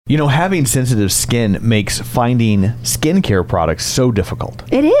You know, having sensitive skin makes finding skincare products so difficult.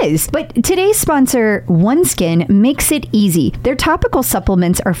 It is. But today's sponsor, OneSkin, makes it easy. Their topical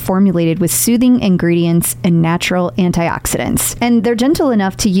supplements are formulated with soothing ingredients and natural antioxidants. And they're gentle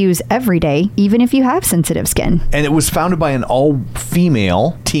enough to use every day, even if you have sensitive skin. And it was founded by an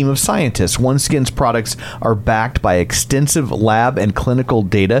all-female team of scientists. OneSkin's products are backed by extensive lab and clinical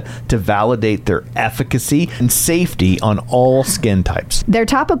data to validate their efficacy and safety on all skin types. Their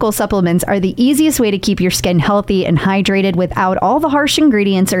topical supplements are the easiest way to keep your skin healthy and hydrated without all the harsh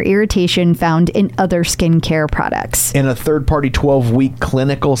ingredients or irritation found in other skincare products. In a third-party 12-week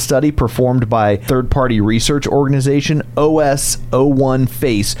clinical study performed by third-party research organization OS01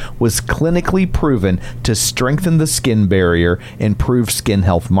 Face was clinically proven to strengthen the skin barrier, improve skin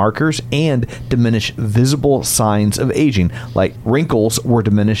health markers, and diminish visible signs of aging, like wrinkles were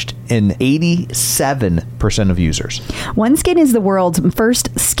diminished in 87% of users. OneSkin is the world's first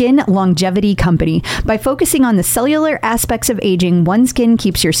skin longevity company. By focusing on the cellular aspects of aging, OneSkin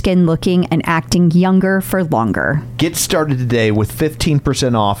keeps your skin looking and acting younger for longer. Get started today with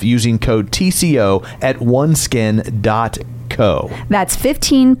 15% off using code TCO at oneskin.co. That's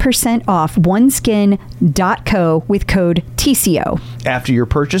 15% off oneskin.co with code TCO. After your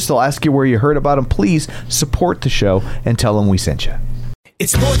purchase, they'll ask you where you heard about them. Please support the show and tell them we sent you.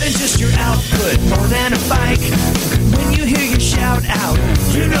 It's more than just your output, more than a bike. When you hear your shout out,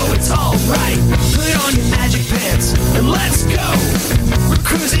 you know it's all right. Put on your magic pants and let's go. We're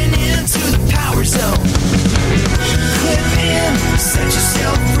cruising into the power zone. Clip in, set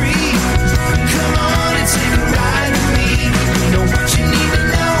yourself free. Come on and take a ride with me. Know what you need to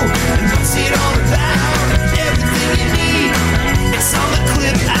know and what's it all about. Everything you need, it's on the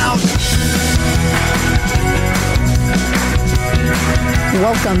Clip Out.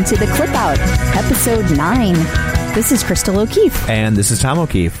 Welcome to the Clip Out, episode 9. This is Crystal O'Keefe. And this is Tom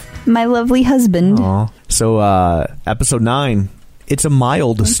O'Keefe. My lovely husband. Aww. So, episode 9, it's a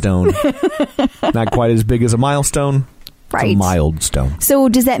milestone. Not quite as big as a milestone. Right. It's a milestone. So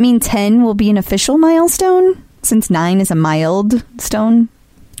does that mean 10 will be an official milestone? Since 9 is a mild stone?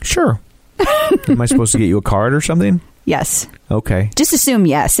 Sure. Am I supposed to get you a card or something? Yes. Okay. Just assume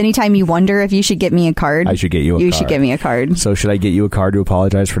yes. Anytime you wonder if you should get me a card, I should get you a card. You should get me a card. So should I get you a card to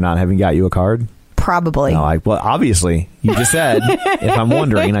apologize for not having got you a card? Probably. No, well, obviously, you just said if I'm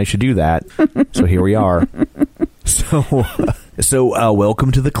wondering, I should do that. So here we are. So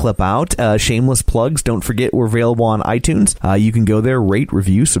welcome to the Clip Out. Shameless plugs. Don't forget we're available on iTunes. You can go there, rate,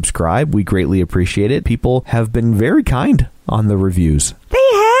 review, subscribe. We greatly appreciate it. People have been very kind on the reviews. They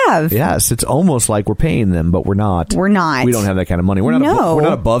have. Yes, it's almost like we're paying them, but we're not. We're not. We don't have that kind of money. We're not. We're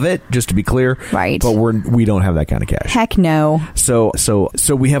not above it, just to be clear. Right. But we don't have that kind of cash. Heck no. So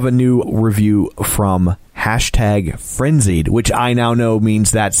we have a new review from #Frenzied, which I now know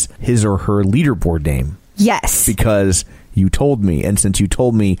means that's his or her leaderboard name. Yes. Because you told me, and since you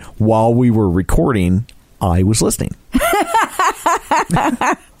told me while we were recording, I was listening.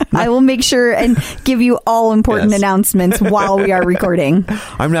 I will make sure and give you all important announcements while we are recording.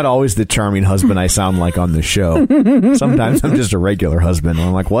 I'm not always the charming husband I sound like on the show. Sometimes I'm just a regular husband.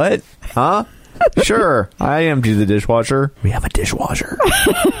 I'm like, what? Huh? Sure. I empty the dishwasher. We have a dishwasher.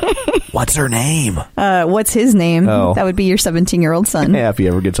 What's her name? What's his name? Oh. That would be your 17-year-old son. Yeah, if he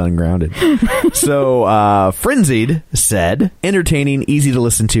ever gets ungrounded. So, Frenzied said, entertaining, easy to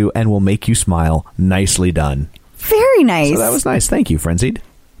listen to, and will make you smile. Nicely done. Very nice. So that was nice. Thank you, Frenzied.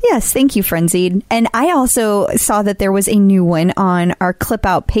 Yes, thank you, Frenzied. And I also saw that there was a new one on our Clip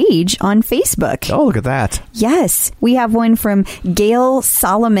Out page on Facebook. Oh, look at that. Yes, we have one from Gail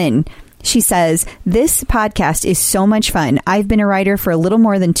Solomon. She says, this podcast is so much fun. I've been a writer for a little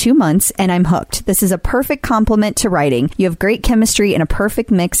more than 2 months, and I'm hooked. This is a perfect compliment to writing. You have great chemistry and a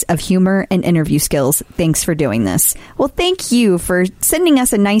perfect mix of humor and interview skills. Thanks for doing this. Well, thank you for sending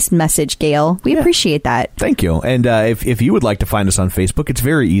us a nice message, Gail. We appreciate that. Thank you. And if you would like to find us on Facebook, it's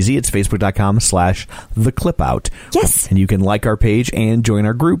very easy. It's facebook.com/theclipout. Yes. And you can like our page and join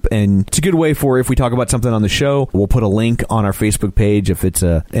our group. And it's a good way for if we talk about something on the show, we'll put a link on our Facebook page. If it's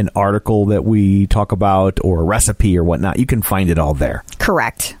an article that we talk about or a recipe or whatnot, you can find it all there.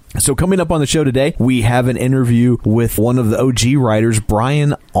 Correct. So coming up on the show today, we have an interview with one of the OG writers,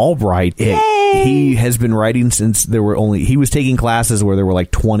 Brian Albright. Yay! He has been writing since he was taking classes where there were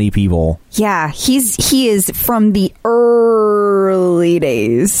like 20 people. Yeah, he is from the early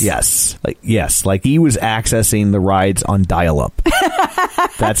days. Yes. Like he was accessing the rides on dial-up.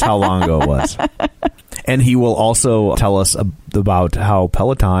 That's how long ago it was. And he will also tell us about how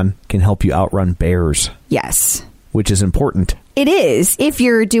Peloton can help you outrun bears. Yes. Which is important. It is. If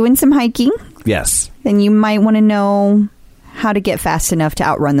you're doing some hiking. Yes. Then you might want to know how to get fast enough to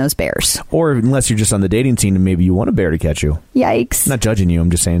outrun those bears. Or unless you're just on the dating scene and maybe you want a bear to catch you. Yikes. Not judging you. I'm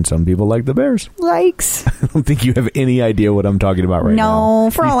just saying some people like the bears. Yikes. I don't think you have any idea what I'm talking about right now.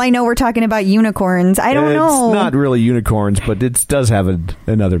 No, for all I know, we're talking about unicorns. I don't know. It's not really unicorns, but it does have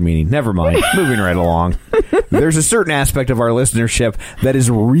another meaning. Never mind. Moving right along. There's a certain aspect of our listenership that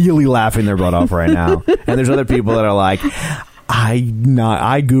is really laughing their butt off right now. And there's other people that are like,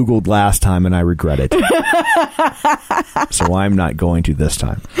 I Googled last time and I regret it. So I'm not going to this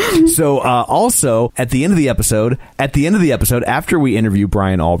time. So also at the end of the episode, after we interview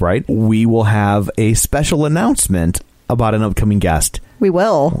Brian Albright, we will have a special announcement about an upcoming guest. We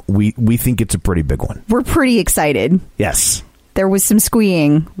will. We think it's a pretty big one. We're pretty excited. Yes. There was some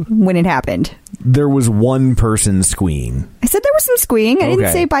squeeing when it happened. There was one person squeeing. I said there was some squeeing. I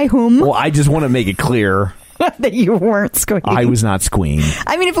didn't say by whom. Well, I just want to make it clear that you weren't squeeing. I was not squeeing.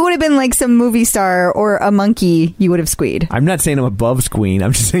 I mean, if it would have been like some movie star or a monkey, you would have squeed. I'm not saying I'm above squeeing.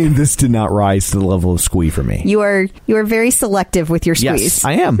 I'm just saying this did not rise to the level of squee for me. You are very selective with your squeeze. Yes,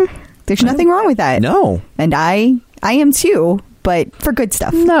 I am. There's nothing wrong with that. No. And I am too, but for good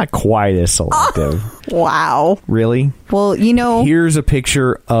stuff. Not quite as selective. Wow. Really? Well, here's a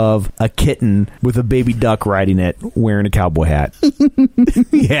picture of a kitten with a baby duck riding it wearing a cowboy hat.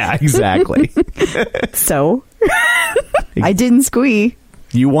 Yeah, exactly. So, I didn't squee.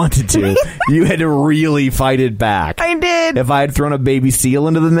 You wanted to. You had to really fight it back. I did. If I had thrown a baby seal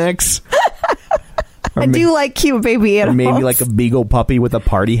into the mix. I do like cute baby animals. Or maybe like a beagle puppy with a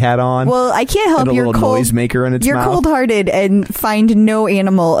party hat on. Well, I can't help and a you're little cold. Noisemaker in its You're mouth. cold-hearted and find no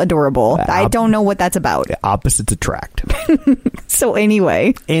animal adorable. I don't know what that's about. Opposites attract. So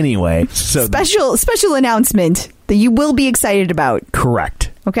anyway, so special announcement that you will be excited about.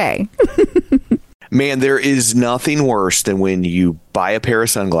 Correct. Okay. Man, there is nothing worse than when you buy a pair of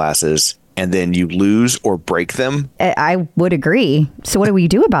sunglasses and then you lose or break them. I would agree. So what do we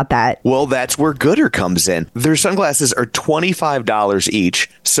do about that? Well, that's where Gooder comes in. Their sunglasses are $25 each,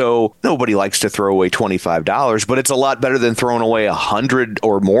 so nobody likes to throw away $25, but it's a lot better than throwing away $100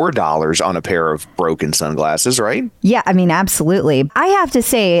 or more on a pair of broken sunglasses, right? Yeah, I mean, absolutely. I have to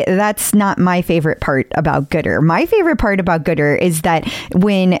say that's not my favorite part about Gooder. My favorite part about Gooder is that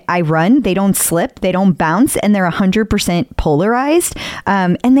when I run, they don't slip, they don't bounce, and they're 100% polarized.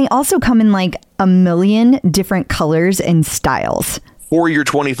 And they also come in like a million different colors and styles. For your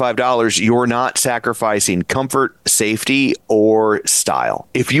 $25, you're not sacrificing comfort, safety, or style.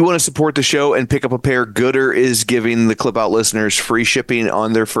 If you want to support the show and pick up a pair, Gooder is giving the Clip Out listeners free shipping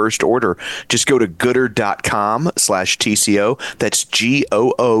on their first order. Just go to gooder.com/TCO. That's GOODR.com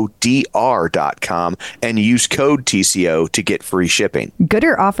and use code TCO to get free shipping.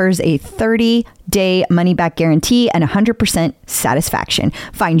 Gooder offers a 30-day money-back guarantee and 100% satisfaction.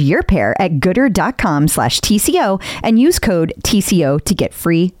 Find your pair at gooder.com/TCO and use code TCO to get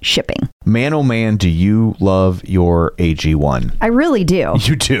free shipping. Man, oh man, do you love your AG1? I really do.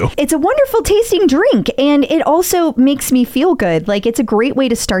 You do. It's a wonderful tasting drink, and it also makes me feel good. Like, it's a great way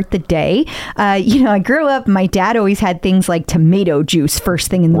to start the day. I grew up, my dad always had things like tomato juice first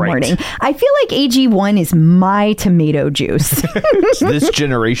thing in the morning. I feel like AG1 is my tomato juice. This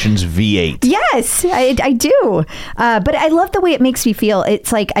generation's V8. Yes, I do. But I love the way it makes me feel.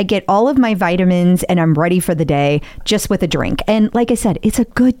 It's like I get all of my vitamins and I'm ready for the day just with a drink. And like I said, it's a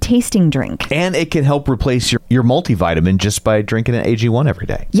good tasting drink. And it can help replace your multivitamin just by drinking an AG1 every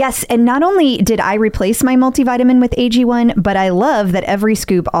day. Yes, and not only did I replace my multivitamin with AG1, but I love that every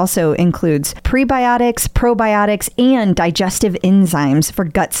scoop also includes prebiotics, probiotics, and digestive enzymes for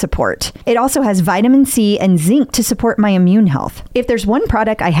gut support. It also has vitamin C and zinc to support my immune health. If there's one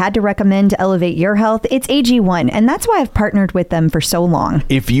product I had to recommend to elevate your health, it's AG1, and that's why I've partnered with them for so long.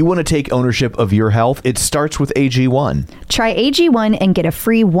 If you want to take ownership of your health, it starts with AG1. Try AG1 and get a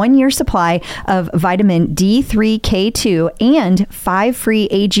free 1-year supply of vitamin D3K2 and 5 free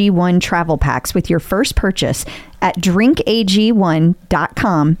AG1 travel packs with your first purchase at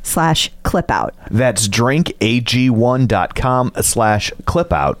drinkag1.com/clipout. That's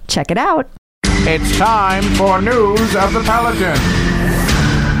drinkag1.com/clipout. Check it out. It's time for News of the Peloton.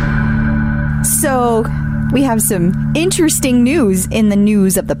 So we have some interesting news in the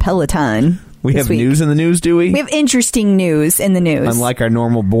news of the Peloton. We have news in the news, do we? We have interesting news in the news. Unlike our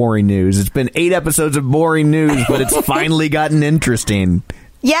normal boring news. It's been 8 episodes of boring news, but it's finally gotten interesting.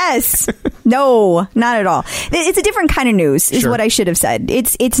 Yes. No, not at all. It's a different kind of news is what I should have said.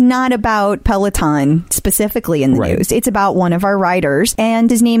 It's not about Peloton specifically in the news. It's about one of our riders, and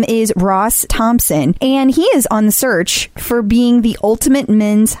his name is Ross Thompson, and he is on the search for being the ultimate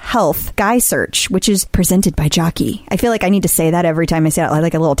men's health guy search, which is presented by Jockey. I feel like I need to say that every time I say it,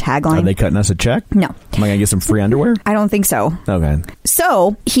 like a little tagline. Are they cutting us a check? No. Am I going to get some free underwear? I don't think so. Okay.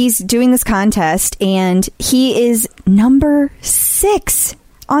 So he's doing this contest, and he is number 6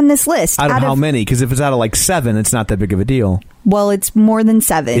 on this list. Out of how many? Because if it's out of like 7, it's not that big of a deal. Well, it's more than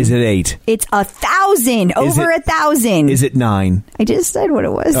 7. Is it 8? It's 1,000. Over 1,000. Is it 9? I just said what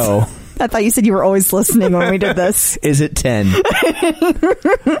it was. Oh. I thought you said you were always listening when we did this. Is it 10?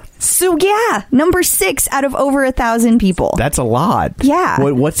 So, yeah, number 6 out of over 1,000 people. That's a lot. Yeah.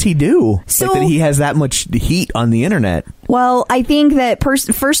 What's he do? So, like that he has that much heat on the internet. Well, I think that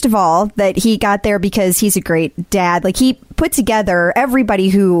first of all, that he got there because he's a great dad. Like, he put together, everybody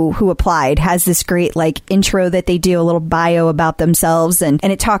who applied has this great like intro that they do, a little bio about themselves, and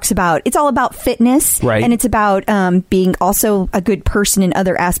it talks about, it's all about fitness, right? And it's about being also a good person in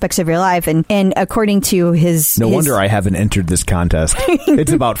other aspects of your life, and according to his wonder I haven't entered this contest.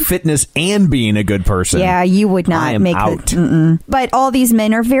 It's about fitness and being a good person. Yeah, you would not I am make out. But all these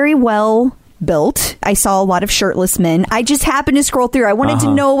men are very well built. I saw a lot of shirtless men. I just happened to scroll through. I wanted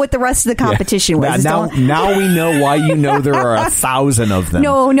to know what the rest of the competition was. Now we know why you know there are 1,000 of them.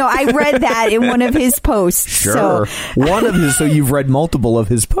 No, I read that in one of his posts. Sure. One of his, so you've read multiple of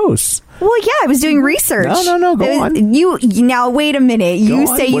his posts. Well, yeah, I was doing research. No, go on. Now, wait a minute. You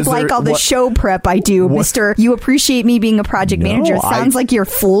say you like all the show prep I do, Mr. You appreciate me being a project manager. It sounds like you're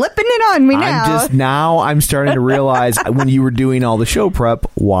flipping it on me now. I'm starting to realize when you were doing all the show prep,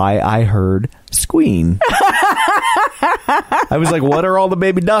 why I heard Squee. I was like, what are all the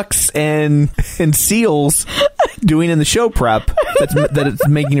baby ducks and seals doing in the show prep that it's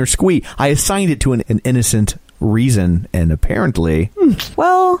making her squee? I assigned it to an innocent reason, and apparently,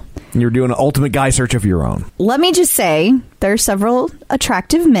 well, you're doing an ultimate guy search of your own. Let me just say, there are several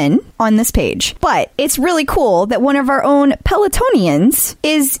attractive men on this page, but it's really cool that one of our own Pelotonians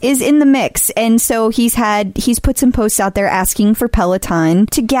is in the mix, and so he's put some posts out there asking for Peloton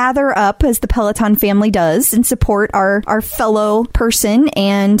to gather up, as the Peloton family does, and support our fellow person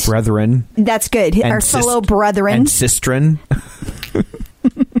and brethren. That's good. And our fellow brethren and sistren.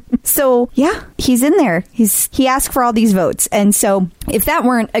 So, yeah, he's in there. He asked for all these votes. And so if that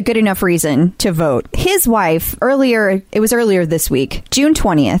weren't a good enough reason to vote, his wife, earlier this week, June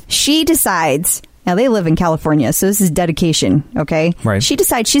 20th, she decides, now they live in California, so this is dedication, okay? Right. She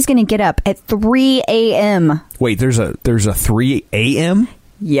decides she's going to get up at 3 a.m. Wait, there's a 3 a.m.?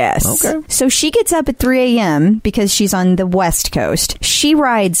 Yes. Okay. So she gets up at 3 a.m. because she's on the West Coast. She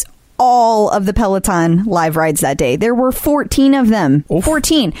rides all of the Peloton live rides that day. There were 14 of them. Oof.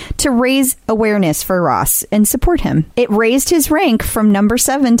 14 to raise awareness for Ross and support him. It raised his rank from number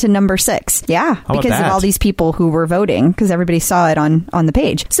 7 to number 6. Yeah, because of all these people who were voting, because everybody saw it on the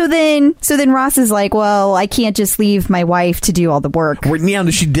page. So then Ross is like, well, I can't just leave my wife to do all the work. Yeah,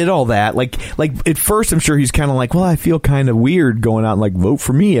 she did all that. Like at first, I'm sure he's kind of like, well, I feel kind of weird going out and like, vote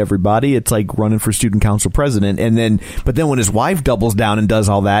for me, everybody. It's like running for student council president. But then when his wife doubles down and does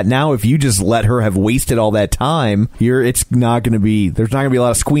all that, now if you just let her have wasted all that time, there's not going to be a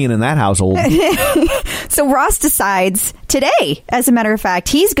lot of squeeing in that household. So Ross decides today, as a matter of fact,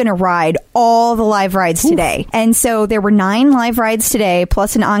 he's going to ride all the live rides today. And so there were 9 live rides today,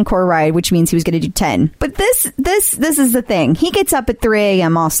 plus an encore ride, which means he was going to do 10. But this is the thing. He gets up at 3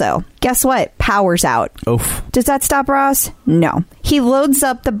 a.m. also. Guess what? Power's out. Oof. Does that stop Ross? No. He loads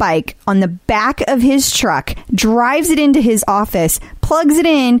up the bike on the back of his truck, drives it into his office, plugs it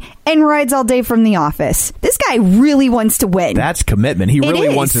in, and rides all day from the office. This guy really wants to win. That's commitment. He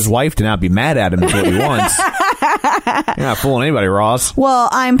really wants his wife to not be mad at him is what he wants. You're not fooling anybody, Ross. Well,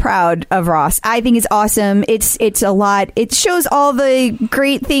 I'm proud of Ross. I think it's awesome. It's a lot. It shows all the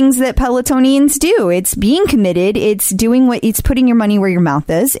great things that Pelotonians do. It's being committed. It's putting your money where your mouth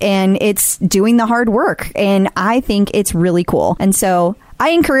is, and it's doing the hard work. And I think it's really cool. And so I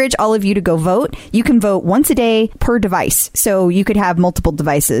encourage all of you to go vote. You can vote once a day per device. So you could have multiple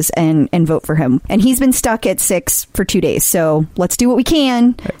devices and vote for him. And he's been stuck at 6 for 2 days. So let's do what we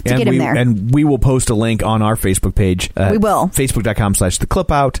can to get him there. And we will post a link on our Facebook page. We will.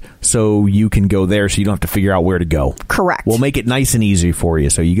 Facebook.com/theclipout. So you can go there so you don't have to figure out where to go. Correct. We'll make it nice and easy for you.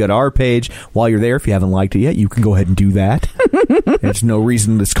 So you go to our page. While you're there, if you haven't liked it yet, you can go ahead and do that. It's no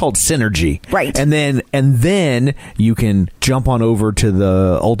reason. It's called synergy. Right. And then you can jump on over to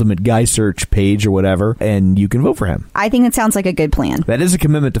the Ultimate Guy Search page or whatever, and you can vote for him. I think it sounds like a good plan. That is a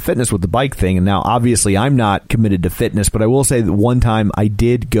commitment to fitness with the bike thing. And now, obviously, I'm not committed to fitness, but I will say that one time I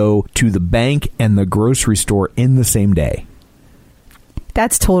did go to the bank and the grocery store in the same day.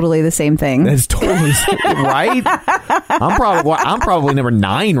 That's totally the same thing. That's totally right. I'm probably number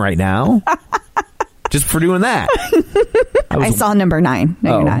 9 right now, just for doing that. I saw number 9.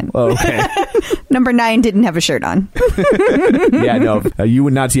 No, you're not. Oh, okay. Number 9 didn't have a shirt on. Yeah, no, you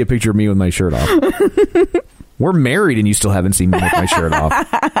would not see a picture of me with my shirt off. We're married, and you still haven't seen me with my shirt off.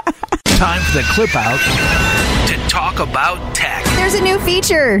 Time for the clip out to talk about tech. There's a new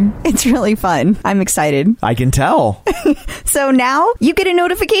feature. It's really fun. I'm excited. I can tell. So now you get a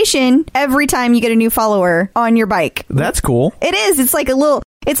notification every time you get a new follower on your bike. That's cool. It is. It's like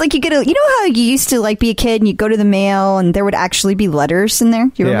you get you know how you used to like be a kid and you go to the mail and there would actually be letters in there?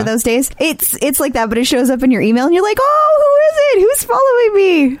 Do you remember those days? It's like that, but it shows up in your email and you're like, oh, who is it? Who's following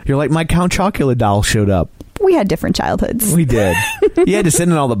me? You're like, my Count Chocula doll showed up. We had different childhoods. We did. You had to send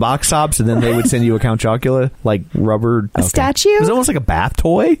in all the box tops, and then they would send you a Count Chocula, like rubber. A statue? It was almost like a bath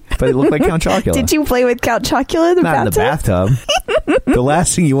toy, but it looked like Count Chocula. Did you play with Count Chocula in the Not bathtub? in the bathtub. The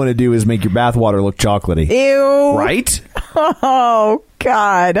last thing you want to do is make your bath water look chocolatey. Ew. Right? Oh,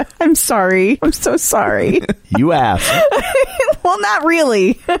 God. I'm sorry. I'm so sorry. You asked. Well, not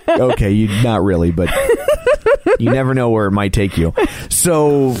really. Okay, not really, but you never know where it might take you.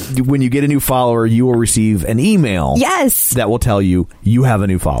 So when you get a new follower, you will receive an email. Yes. That will tell you have a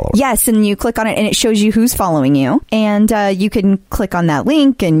new follower. Yes, and you click on it and it shows you who's following you. And you can click on that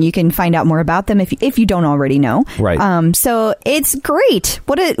link and you can find out more about them if you don't already know. Right. So it's great.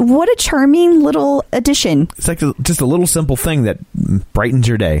 What a charming little addition. It's like just a little simple thing that brightens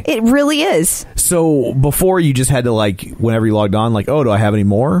your day. It really is. So before you just had to whenever you logged on, oh, do I have any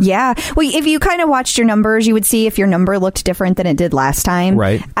more? Yeah. Well, if you kind of watched your numbers, you would see if your number looked different than it did last time.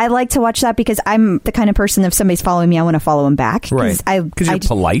 Right. I like to watch that because I'm the kind of person, if somebody's following me, I want to follow them back. Right. Because you're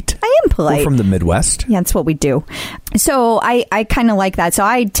polite. I am polite. We're from the Midwest. Yeah, that's what we do. So I kind of like that. So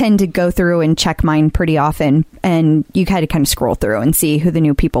I tend to go through and check mine pretty often. And you had to kind of scroll through and see who the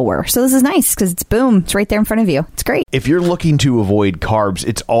new people were. So this is nice because it's right there in front of you. It's great. If you're looking to avoid carbs,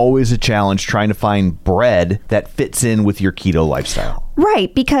 it's always a challenge trying to find bread that fits in with your keto lifestyle.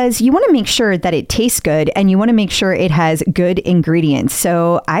 Right, because you want to make sure that it tastes good and you want to make sure it has good ingredients.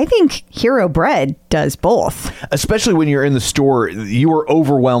 So I think Hero Bread does both. Especially when you're in the store, you are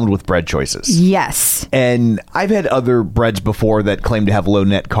overwhelmed with bread choices. Yes. And I've had other breads before that claim to have low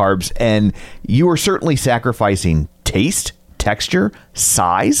net carbs, and you are certainly sacrificing taste, texture,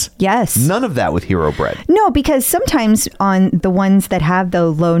 size. Yes. None of that with Hero Bread. No, because sometimes on the ones that have the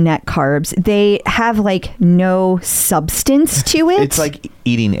low net carbs, they have no substance to it. It's like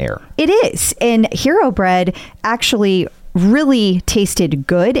eating air. It is. And Hero Bread actually really tasted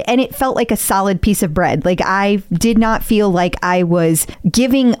good and it felt like a solid piece of bread. I did not feel like I was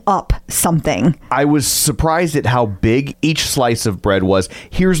giving up something. I was surprised at how big each slice of bread was.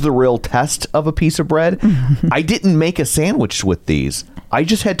 Here's the real test of a piece of bread. I didn't make a sandwich with these. I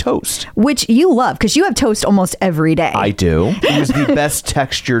just had toast. Which you love because you have toast almost every day. I do. It was the best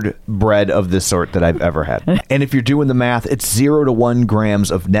textured bread of this sort that I've ever had. And if you're doing the math, it's 0 to 1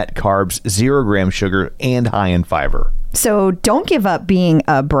 grams of net carbs, 0 grams sugar, and high in fiber. So don't give up being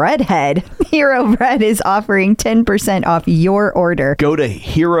a breadhead. Hero Bread is offering 10% off your order. Go to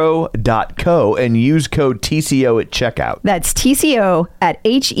hero.co and use code TCO at checkout. That's TCO at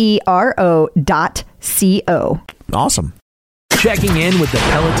HERO.co. Awesome. Checking in with the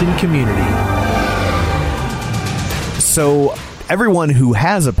Peloton community. So everyone who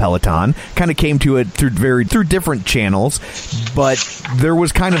has a Peloton kind of came to it through different channels, but there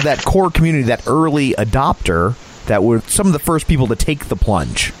was kind of that core community, that early adopter that were some of the first people to take the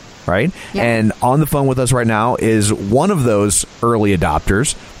plunge, right? Yeah. And on the phone with us right now is one of those early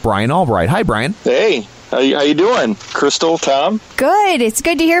adopters, Brian Albright. Hi, Brian. Hey. How you doing, Crystal, Tom? Good. It's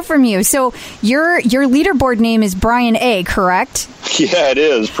good to hear from you. So your leaderboard name is Brian A., correct? Yeah, it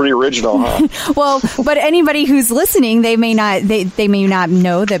is. Pretty original, huh? Well, but anybody who's listening, they may not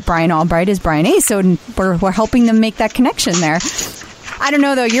know that Brian Albright is Brian A., so we're helping them make that connection there. I don't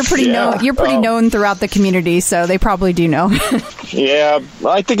know though. You're pretty known throughout the community, so they probably do know. Yeah,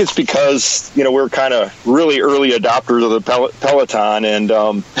 I think it's because we're kind of really early adopters of the Peloton, and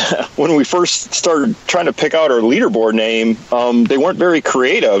when we first started trying to pick out our leaderboard name, they weren't very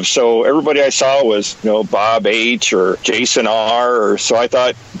creative. So everybody I saw was Bob H. or Jason R. Or so I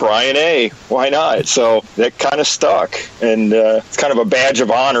thought Brian A. Why not? So that kind of stuck, and it's kind of a badge of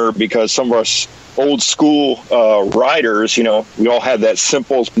honor because some of us old school riders, we all had that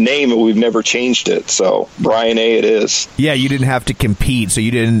simple name and we've never changed it. So Brian A. it is. Yeah, you didn't have to compete, so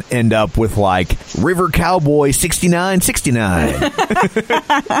you didn't end up with like River Cowboy 6969.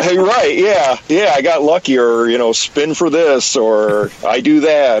 Hey, right, yeah, I got lucky, or spin for this, or I do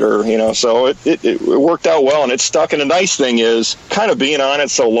that, or so it worked out well and it stuck. And the nice thing is, kind of being on it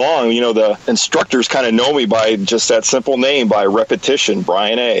so long, the instructors kind of know me by just that simple name, by repetition,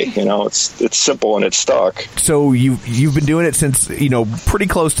 Brian A. It's simple and it's stuck. So you've been doing it since pretty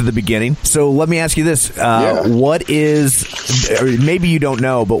close to the beginning. So let me ask you this: what is, or maybe you don't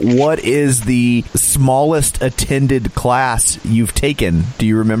know, but what is the smallest attended class you've taken? Do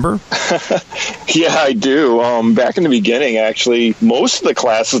you remember? Yeah, I do. Back in the beginning, actually, most of the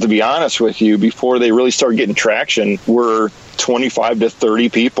classes, to be honest with you, before they really started getting traction, were 25 to 30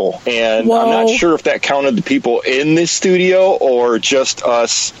 people. And Whoa. I'm not sure if that counted the people in the studio or just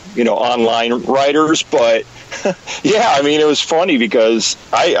us, online writers, but yeah, it was funny because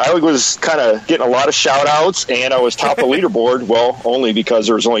I was kind of getting a lot of shout outs and I was top of the leaderboard. Well, only because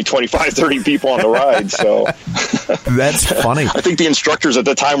there was only 25, 30 people on the ride. So that's funny. I think the instructors at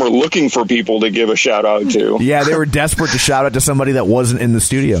the time were looking for people to give a shout out to. Yeah, they were desperate to shout out to somebody that wasn't in the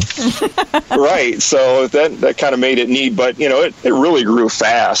studio. Right. So that kind of made it neat, but it really grew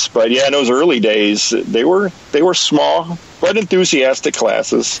fast. But yeah, in those early days, they were small but enthusiastic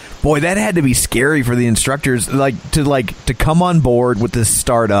classes. Boy, that had to be scary for the instructors, to come on board with this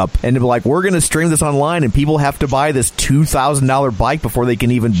startup and to be like, we're going to stream this online and people have to buy this $2,000 bike before they can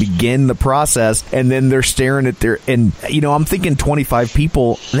even begin the process. And then they're staring at I'm thinking 25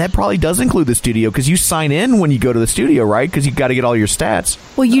 people, that probably does include the studio because you sign in when you go to the studio, right? Because you got to get all your stats.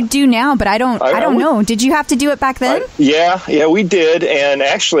 Well, you do now, but I don't know. Did you have to do it back then? Yeah, we did. And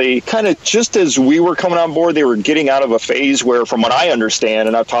actually, kind of just as we were coming on board, they were getting out of a phase where, from what I understand,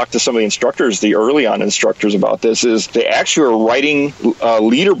 and I've talked to some of the instructors, the early on instructors about this, is they actually were writing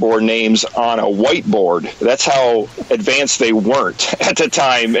leaderboard names on a whiteboard. That's how advanced they weren't at the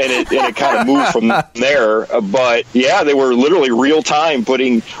time, and it kind of moved from there. But yeah, they were literally real time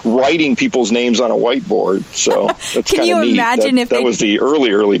writing people's names on a whiteboard. So that's kind of neat. Imagine if that was the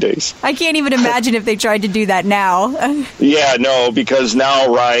early days. I can't even imagine if they tried to do that now. Yeah, no, because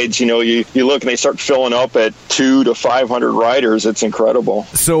now rides, you look and they start filling up at 200 to 500 riders. It's incredible.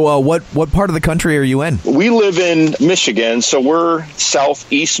 So what part of the country are you in? We live in Michigan, so we're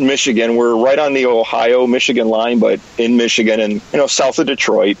southeast Michigan. We're right on the Ohio-Michigan line, but in Michigan and south of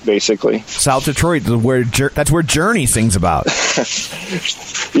Detroit, basically. South Detroit, that's where Journey sings about.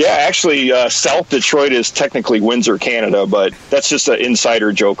 Yeah, actually, South Detroit is technically Windsor, Canada, but that's just an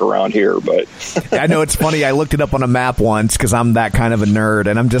insider joke around here. But I know it's funny. I looked it up on a map once because I'm that kind of a nerd,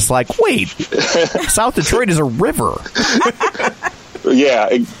 and I'm just like, wait, South Detroit is a river. Yeah,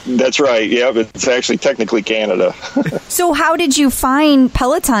 that's right. Yeah, but it's actually technically Canada. So how did you find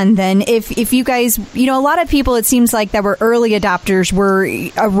Peloton then? If you guys, a lot of people, it seems like that were early adopters were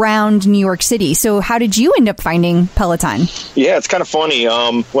around New York City. So how did you end up finding Peloton? Yeah, it's kind of funny.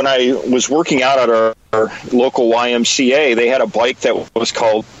 When I was working out at our local YMCA, they had a bike that was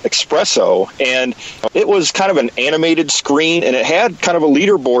called Espresso, and it was kind of an animated screen, and it had kind of a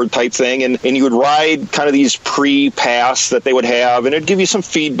leaderboard type thing, and you would ride kind of these pre-pass that they would have, and it'd give you some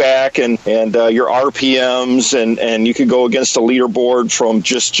feedback and your RPMs, and you could go against a leaderboard from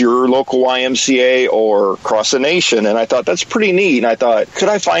just your local YMCA or across the nation. And I thought, that's pretty neat. And I thought, could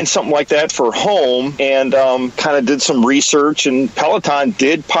I find something like that for home? And kind of did some research, and Peloton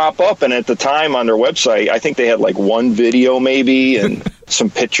did pop up, and at the time on their website, I think they had like one video maybe and some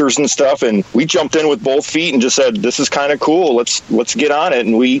pictures and stuff, and we jumped in with both feet and just said, this is kind of cool, let's get on it.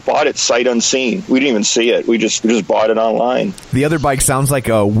 And we bought it sight unseen. We didn't even see it. We just bought it online. The other bike sounds like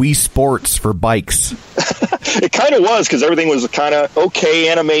a Wii Sports for bikes. It kind of was, because everything was kind of okay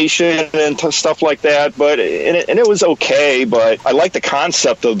animation and stuff like that, but it was okay. But I like the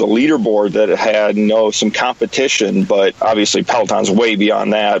concept of the leaderboard that it had, some competition, but obviously Peloton's way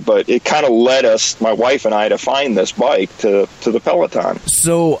beyond that. But it kind of led us, my wife and I, to find this bike to the Peloton.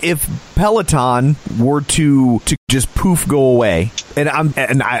 So if Peloton were to just poof go away, and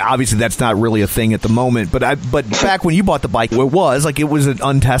I obviously that's not really a thing at the moment, but back when you bought the bike, it was an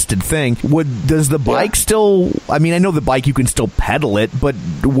untested thing. Does the bike still? I mean, I know the bike, you can still pedal it, but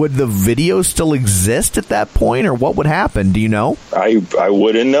would the video still exist at that point, or what would happen? Do you know? I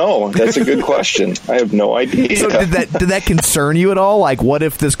wouldn't know. That's a good question. I have no idea. So did that concern you at all? Like, what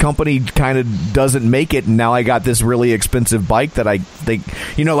if this company kind of doesn't make it, and now I got this really expensive bike that I think,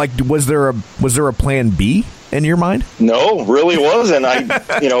 was there a plan B? in your mind? No, really wasn't.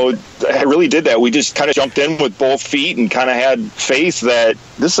 I really did that. We just kind of jumped in with both feet and kind of had faith that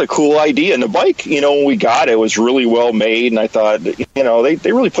this is a cool idea. And the bike, when we got it, was really well made. And I thought,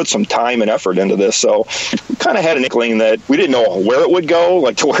 they really put some time and effort into this. So we kind of had an inkling that we didn't know where it would go,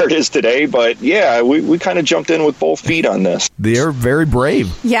 like to where it is today. But yeah, we kind of jumped in with both feet on this. They're very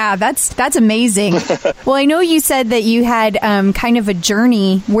brave. Yeah, that's amazing. Well, I know you said that you had kind of a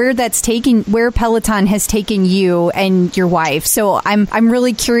journey where Peloton has taken you and your wife. So I'm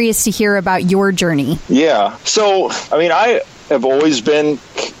really curious to hear about your journey. Yeah. So, I have always been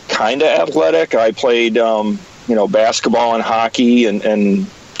kind of athletic. I played, basketball and hockey and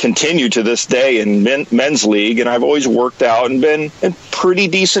continue to this day in men's league. And I've always worked out and been in pretty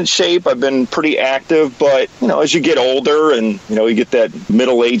decent shape. I've been pretty active. But, as you get older and, you get that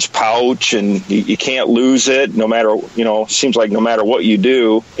middle-aged pouch and you can't lose it no matter, seems like no matter what you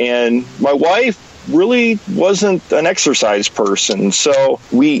do. And my wife really wasn't an exercise person. So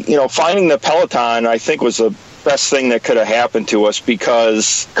we, finding the Peloton, I think, was the best thing that could have happened to us,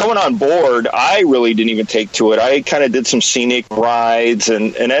 because coming on board, I really didn't even take to it. I kind of did some scenic rides,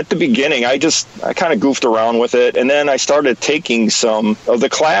 and at the beginning, I kind of goofed around with it, and then I started taking some of the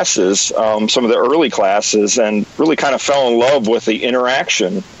classes, some of the early classes, and really kind of fell in love with the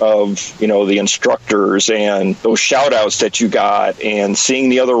interaction of, the instructors and those shout outs that you got and seeing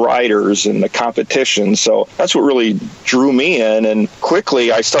the other riders and the competition. So that's what really drew me in, and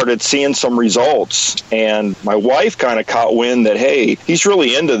quickly I started seeing some results, and my wife kind of caught wind that, hey, he's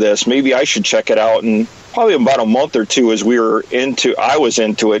really into this. Maybe I should check it out. And probably about a month or two as I was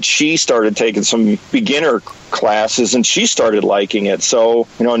into it, she started taking some beginner classes and she started liking it. So,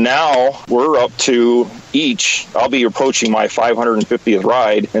 now we're up to I'll be approaching my 550th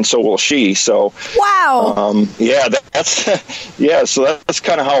ride, and so will she. So, wow. So that's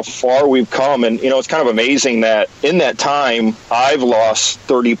kind of how far we've come. And, it's kind of amazing that in that time, I've lost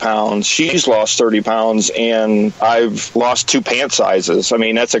 30 pounds, she's lost 30 pounds, and I've lost 2 pant sizes.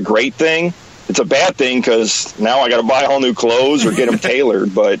 That's a great thing. It's a bad thing because now I got to buy all new clothes or get them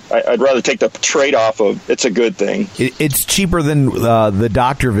tailored, but I'd rather take the trade-off of it's a good thing. It's cheaper than the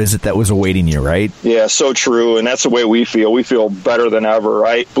doctor visit that was awaiting you, right? Yeah, so true, and that's the way we feel. We feel better than ever.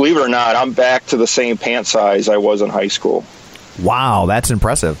 Believe it or not, I'm back to the same pant size I was in high school. Wow, that's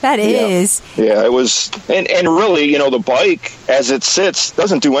impressive. That is. Yeah, it was. And really, the bike, as it sits,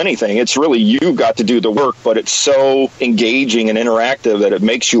 doesn't do anything. It's really you got to do the work, but it's so engaging and interactive that it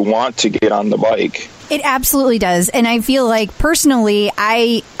makes you want to get on the bike. It absolutely does. And I feel like personally,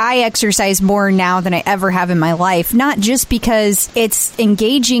 I exercise more now than I ever have in my life, not just because it's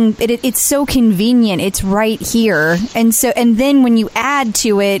engaging. It's so convenient. It's right here. And then when you add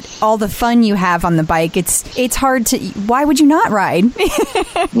to it all the fun you have on the bike, it's hard to, why would you not ride?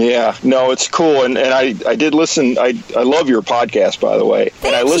 Yeah, no, it's cool. And I did listen. I love your podcast, by the way. Thank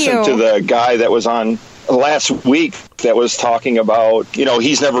and I listened you. to the guy that was on last week that was talking about,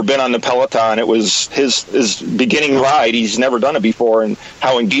 he's never been on the Peloton. It was his beginning ride. He's never done it before, and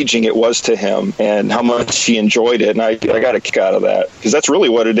how engaging it was to him and how much he enjoyed it. And I got a kick out of that, because that's really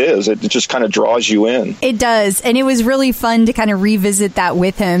what it is. It just kind of draws you in. It does. And it was really fun to kind of revisit that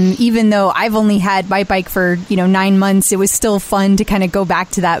with him. Even though I've only had my bike for, 9 months, it was still fun to kind of go back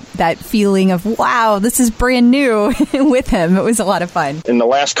to that feeling of, wow, this is brand new with him. It was a lot of fun. In the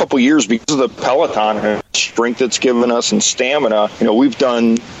last couple of years, because of the Peloton and strength it's given us and stamina, we've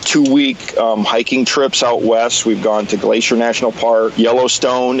done 2-week hiking trips out west. We've gone to Glacier National Park,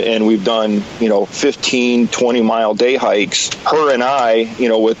 Yellowstone, and we've done 15, 20-mile day hikes. Her and I,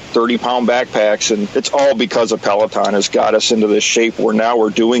 with 30-pound backpacks, and it's all because of Peloton has got us into this shape where now we're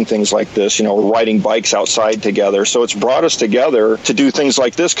doing things like this, we're riding bikes outside together. So it's brought us together to do things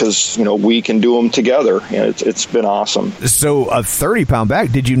like this because we can do them together. It's been awesome. So a 30-pound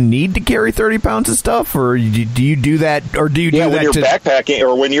bag, did you need to carry 30 pounds of stuff, or do you do that, or do you do that when you're backpacking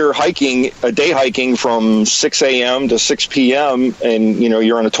or when you're hiking, a day hiking from 6 a.m. to 6 p.m. and,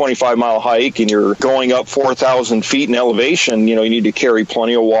 you're on a 25-mile hike and you're going up 4,000 feet in elevation, you need to carry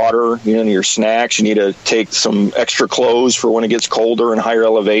plenty of water, your snacks. You need to take some extra clothes for when it gets colder and higher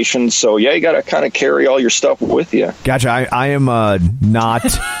elevations. So, yeah, you got to kind of carry all your stuff with you. Gotcha. I am not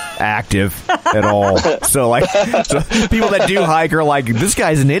active at all. So people that do hike are like, this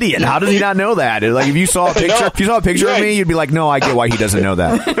guy's an idiot. How does he not know that? Like, if you saw a picture of me, you'd be like, no, I get why he doesn't know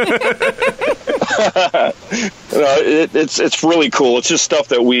that. It's really cool. It's just stuff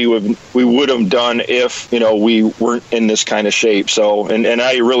that we would have done if, we weren't in this kind of shape. So, and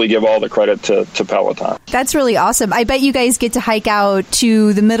I really give all the credit to Peloton. That's really awesome. I bet you guys get to hike out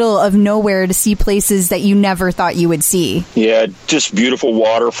to the middle of nowhere to see places that you never thought you would see. Yeah, just beautiful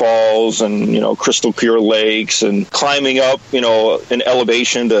waterfalls and, crystal clear lakes and climbing up, an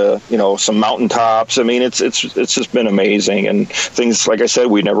elevation to, some mountaintops. I mean, it's just been amazing. And things, like I said,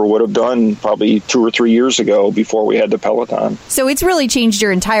 we never would have done probably 2 or 3 years ago before we had the Peloton. So it's really changed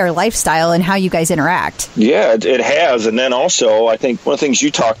your entire lifestyle and how you guys interact. Yeah, it has. And then also, I think one of the things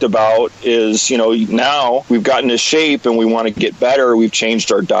you talked about is, now we've gotten to shape and we want to get better. We've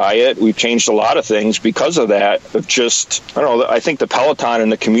changed our diet. We've changed a lot of things because of that. Of just, I think the Peloton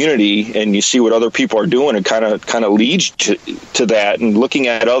and the community, and you see what other people are doing, it kind of leads to that, and looking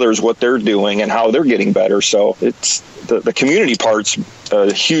at others, what they're doing and how they're getting better. So it's the community part's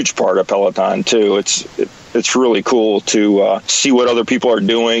a huge part of Peloton too. It's really cool to see what other people are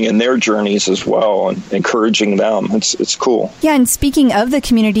doing and their journeys as well, and encouraging them. It's cool. Yeah, and speaking of the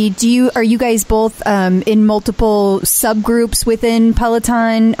community, are you guys both in multiple subgroups within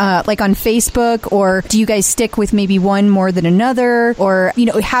Peloton, like on Facebook, or do you guys stick with maybe one more than another, or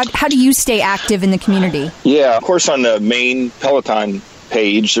how do you stay active in the community? Yeah, of course, on the main Peloton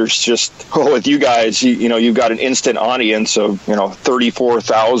page, there's just with you guys, you've got an instant audience of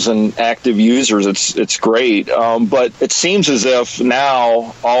 34,000 active users. It's great, but it seems as if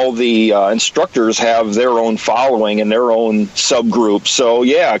now all the instructors have their own following and their own subgroups. So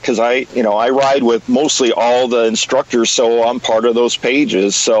yeah, because I ride with mostly all the instructors, so I'm part of those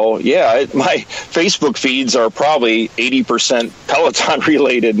pages. So yeah, my Facebook feeds are probably 80% Peloton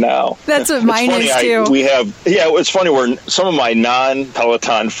related now. That's what mine is too. It's funny where some of my non-Peloton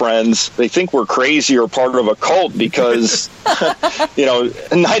friends, they think we're crazy or part of a cult because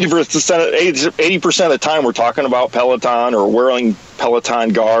 80% of the time we're talking about Peloton or wearing Peloton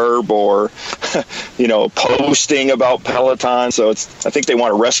garb or posting about Peloton. So I think they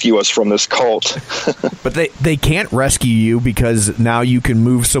want to rescue us from this cult. But they can't rescue you because now you can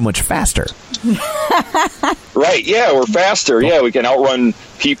move so much faster. Right, yeah, we're faster. Yeah, we can outrun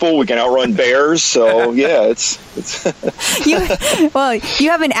people, we can outrun bears. So yeah, it's you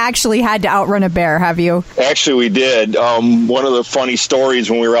haven't actually had to outrun a bear, have you? Actually, we did. One of the funny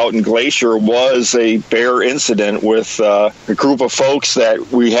stories when we were out in Glacier was a bear incident with a group of folks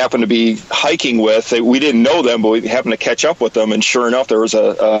that we happened to be hiking with. We didn't know them, but we happened to catch up with them, and sure enough, there was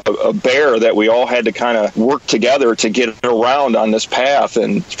a bear that we all had to kind of work together to get around on this path,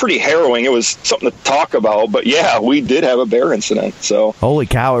 and it's pretty harrowing. It was something to talk about, but yeah, we did have a bear incident. So holy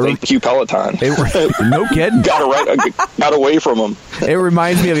cow! Thank you, Peloton. No kidding. Got away from them. It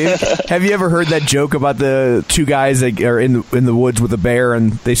reminds me of. Have you ever heard that joke about the two guys that are in the woods with a bear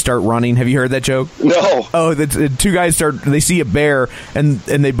and they start running? Have you heard that joke? No. Oh, the two guys they see a bear and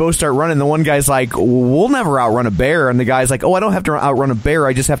they both start running. The one guy's like, "We'll never outrun a bear," and the guy's like, "Oh, I don't have to outrun a bear.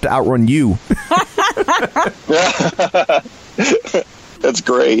 I just have to outrun you." That's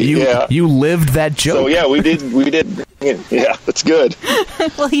great. You lived that joke. So yeah, we did. Yeah, that's good.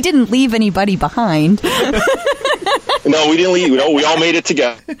 Well, he didn't leave anybody behind. No, we didn't leave. We all made it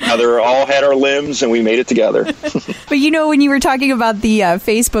together. All had our limbs, and we made it together. But when you were talking about the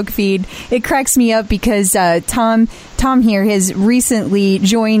Facebook feed, it cracks me up because Tom here has recently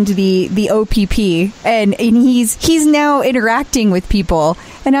joined the OPP, and he's now interacting with people.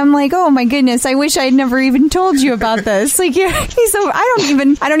 And I'm like, oh my goodness, I wish I had never even told you about this. Like, I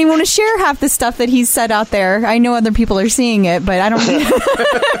don't even want to share half the stuff that he's said out there. I know other people are seeing it, but I don't.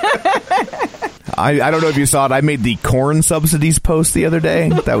 I don't know if you saw it. I made the corn subsidies post the other day.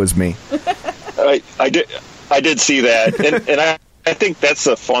 That was me. I did see that, and I think that's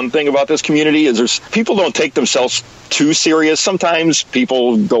the fun thing about this community is people don't take themselves too serious. Sometimes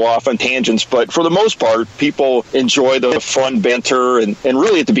people go off on tangents, but for the most part, people enjoy the fun banter. And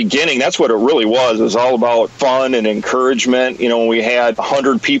really at the beginning, that's what it really was. It was all about fun and encouragement. When we had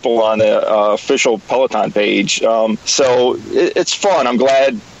 100 people on the official Peloton page. So it's fun. I'm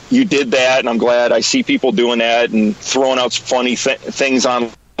glad you did that, and I'm glad I see people doing that and throwing out funny things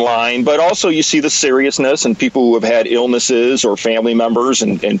online. But also you see the seriousness and people who have had illnesses or family members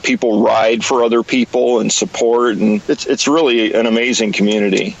and people ride for other people and support, and it's really an amazing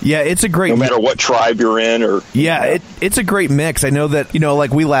community. Yeah, it's a great no matter what tribe you're in or it's a great mix. I know that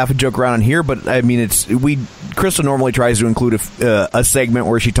like we laugh and joke around on here, but I mean we Crystal normally tries to include a segment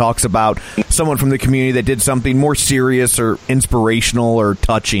where she talks about someone from the community that did something more serious or inspirational or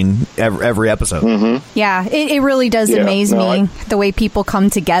touching every episode. Mm-hmm. Yeah, it really does amaze me the way people come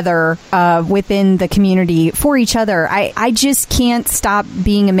together within the community for each other. I just can't stop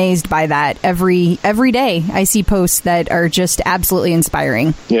being amazed by that every day. I see posts that are just absolutely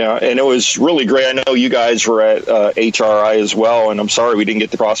inspiring. Yeah, and it was really great. I know you guys were at HRI as well, and I'm sorry we didn't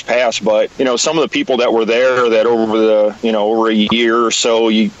get to cross paths, but some of the people that were there that over a year or so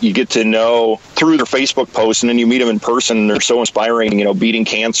you get to know through their Facebook posts, and then you meet them in person, and they're so inspiring, beating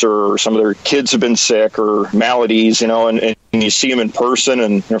cancer, or some of their kids have been sick or maladies, and you see them in person,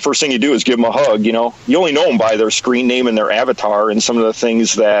 and the first thing you do is give them a hug. You only know them by their screen name and their avatar and some of the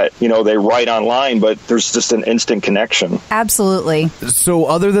things that they write online, but there's just an instant connection. Absolutely. So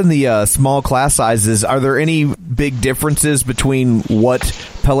other than the small class sizes, are there any big differences between what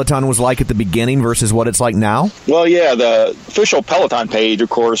Peloton was like at the beginning versus what it's like now? Well, yeah, the official Peloton page, of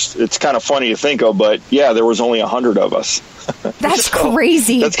course, it's kind of funny to think of, but yeah, there was only 100 of us. That's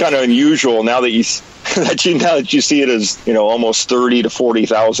crazy. That's kind of unusual now that you see it as almost 30 to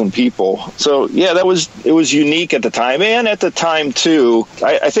 40,000 people. So yeah, it was unique at the time, and at the time too,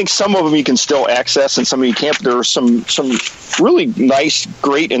 I think some of them you can still access and some of you can't. But there are some really nice,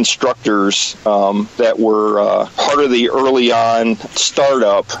 great instructors that were part of the early on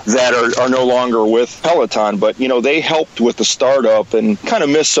startup that are no longer with Peloton, but they helped with the startup, and kind of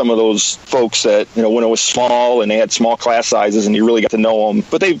missed some of those folks that when it was small and they had small class sizes and you really got to know them.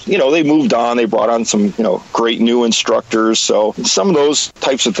 But they moved on. They brought on some great new instructors. So some of those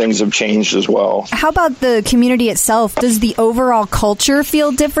types of things have changed as well. How about the community itself? Does the overall culture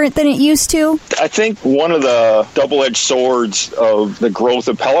feel different than it used to? I think one of the double-edged swords of the growth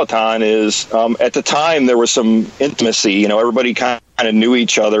of Peloton is at the time there was some intimacy. Everybody kind of knew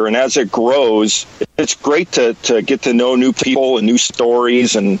each other, and as it grows, it's great to get to know new people and new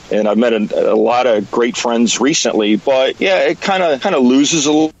stories, and I've met a lot of great friends recently, but yeah, it kind of loses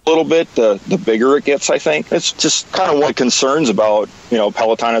a little bit the bigger it gets. I think it's just kind of one of the concerns about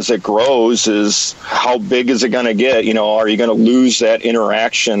Peloton as it grows is how big is it going to get? Are you going to lose that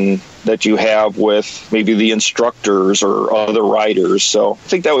interaction that you have with maybe the instructors or other riders? So I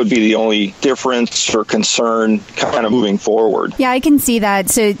think that would be the only difference or concern kind of moving forward. Yeah, I can see that.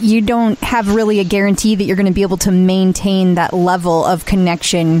 So you don't have really a guarantee that you're going to be able to maintain that level of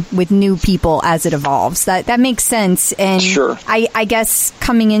connection with new people as it evolves. That makes sense. And sure. I guess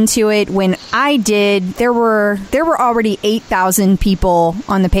coming into it, when I did, there were already 8,000 people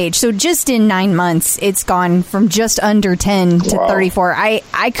on the page. So just in 9 months, it's gone from just under 10 to 34.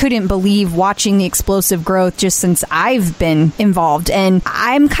 I couldn't believe watching the explosive growth just since I've been involved. And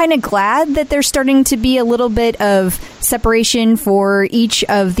I'm kind of glad that there's starting to be a little bit of separation for each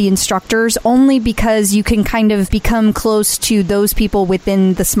of the instructors, only because you can kind of become close to those people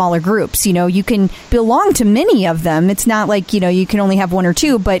within the smaller groups. You can belong to many of them. It's not like, you can only have one or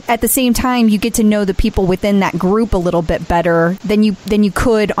two, but at the same time, you get to know the people within that group a little bit better than you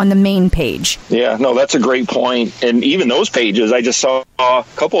could on the main page. Yeah, no, that's a great point. And even those pages, I just saw a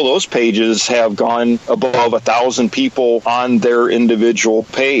couple of those pages have gone above 1,000 people on their individual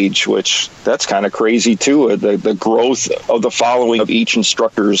page, which that's kind of crazy too, the growth of the following of each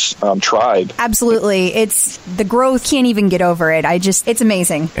instructor's tribe. Absolutely. It's the growth, can't even get over it. It's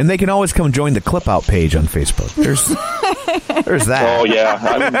amazing. And they can always come join the Clip Out page on Facebook. There's that. Oh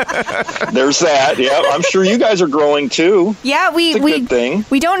yeah, there's that. Yeah, I'm sure you guys are growing too. Yeah, good thing.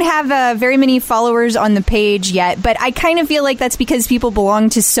 We don't have very many followers on the page yet, but I kind of feel like that's because people belong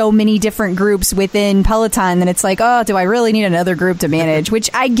to so many different groups within Peloton that it's like, oh, do I really need another group to manage? Which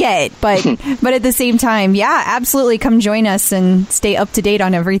I get, but at the same time, yeah, absolutely, come join us and stay up to date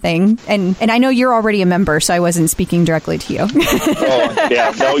on everything. And I know you're already a member, so I wasn't speaking directly to you. Oh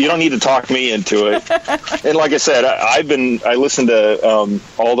yeah, no, you don't need to talk me into it. And like I said, I listened to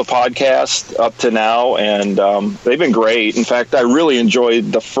all the podcasts up to now, and they've been great. In fact, I really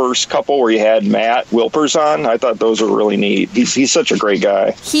enjoyed the first couple where you had Matt Wilpers on. I thought those were really neat. He's such a great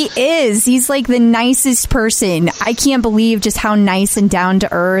guy. He is. He's like the nicest person. I can't believe just how nice and down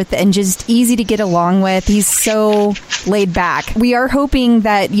to earth and just easy to get along with. He's so laid back. We are hoping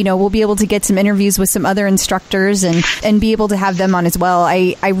that, we'll be able to get some interviews with some other instructors and be able to have them on as well.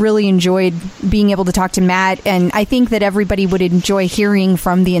 I really enjoyed being able to talk to Matt, and I think that everybody would enjoy hearing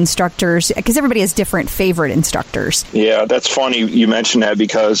from the instructors, because everybody has different favorite instructors. Yeah, that's funny you mentioned that,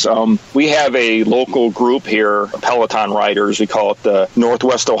 because we have a local group here, Peloton Riders. We call it the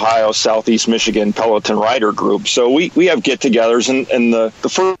Northwest Ohio, Southeast Michigan Peloton Rider Group. So we have get-togethers, and the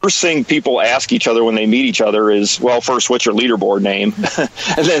first thing people ask each other when they meet each other is, well, first, what's your leaderboard name?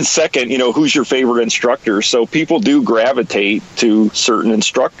 And then second, who's your favorite instructor? So people do gravitate to certain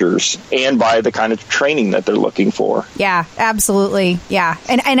instructors and by the kind of training that they're looking for. Yeah, absolutely. Yeah.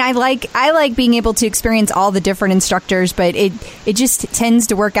 And I like being able to experience all the different instructors, but it just tends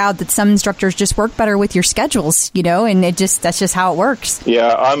to work out that some instructors just work better with your schedules, and that's just how it works.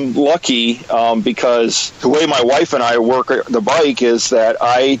 Yeah, I'm lucky because the way my wife and I work the bike is that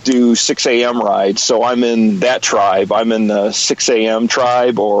I do 6 a.m. rides. So I'm in that tribe. I'm in the 6 a.m.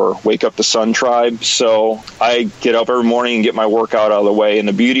 tribe or Wake Up the Sun tribe. So I get up every morning and get my workout out of the way. And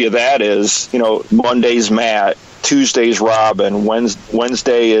the beauty of that is, Monday's Matt, Tuesday's Robin,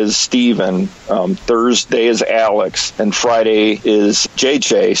 Wednesday is Steven, Thursday is Alex, and Friday is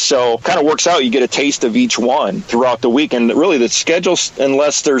JJ. So kind of works out. You get a taste of each one throughout the week. And really the schedule,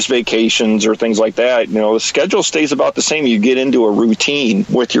 unless there's vacations or things like that, the schedule stays about the same. You get into a routine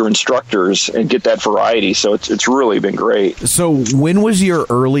with your instructors and get that variety. So it's really been great. So when was your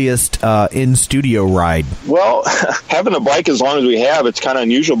earliest in-studio ride? Well, having a bike as long as we have, it's kind of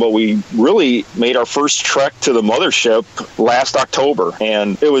unusual, but we really made our first trek to the mothership last October,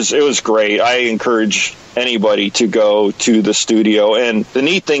 and it was great. I encourage anybody to go to the studio. And the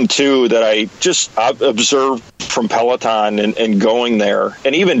neat thing too that I just observed from Peloton and going there,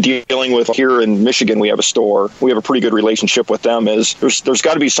 and even dealing with here in Michigan, we have a store, we have a pretty good relationship with them, is there's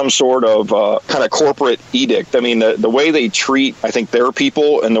got to be some sort of kind of corporate edict. I mean, the way they treat, I think, their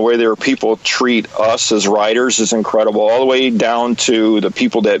people and the way their people treat us as riders is incredible, all the way down to the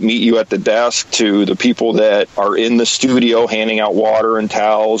people that meet you at the desk, to the people that are in the studio handing out water and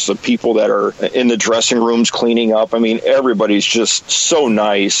towels, the people that are in the dressing rooms cleaning up. I mean, everybody's just so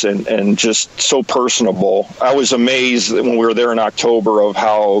nice and just so personable. I was amazed when we were there in October of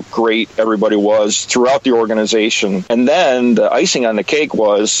how great everybody was throughout the organization. And then the icing on the cake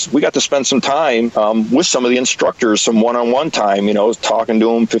was we got to spend some time with some of the instructors, some one-on-one time, talking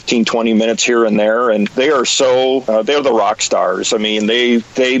to them 15, 20 minutes here and there. And they are they're the rock stars. I mean,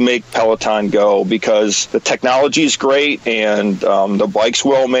 they make Peloton go, because the technology is great and the bike's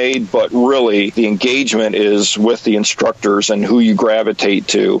well made, but really the engagement is with the instructors and who you gravitate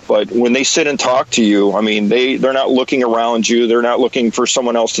to. But when they sit and talk to you, I mean, they're not looking around you. They're not looking for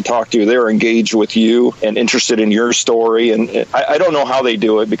someone else to talk to. They're engaged with you and interested in your story. And I don't know how they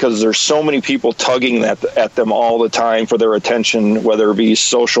do it, because there's so many people tugging at them all the time for their attention, whether it be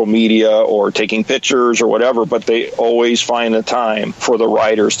social media or taking pictures or whatever, but they always find the time for the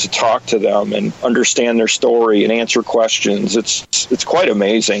riders to talk to them and understand their story and answer questions. It's quite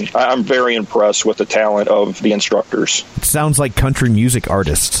amazing. I'm very impressed with the talent of the instructors. It sounds like country music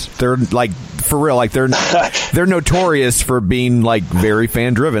artists. They're like, for real, like they're notorious for being like very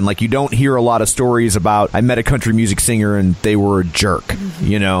fan driven. Like, you don't hear a lot of stories about, I met a country music singer and they were a jerk,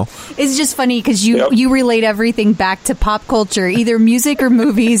 It's just funny because you relate everything back to pop culture, either music or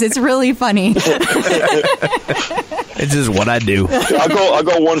movies. It's really funny. It's just what I do. I'll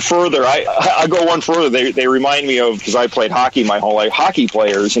go one further. I go one further. They remind me of, because I played hockey my whole life, hockey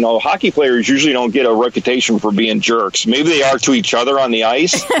players. Hockey players usually don't get a reputation for being jerks. Maybe they are to each other on the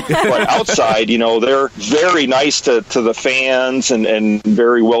ice, but outside, they're very nice to the fans and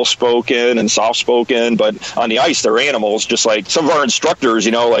very well-spoken and soft-spoken. But on the ice, they're animals, just like some of our instructors,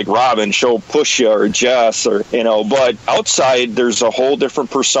 like Robin, she'll push you, or Jess, or, but outside, there's a whole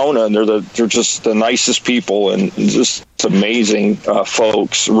different persona, and they're just the nicest people and just amazing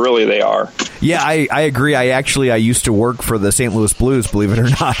folks. Really, they are. Yeah, I agree. I used to work for the St. Louis Blues, believe it or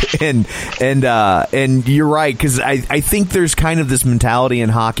not, and you're right, because I think there's kind of this mentality in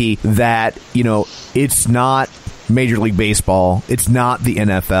hockey that it's not Major League Baseball, it's not the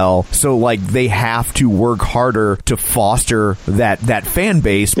NFL, so like they have to work harder to foster that fan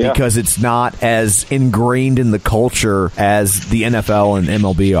base, because it's not as ingrained in the culture as the NFL and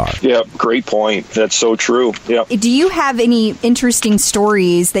MLB are. Yeah, great point. That's so true. Yeah. Do you have any interesting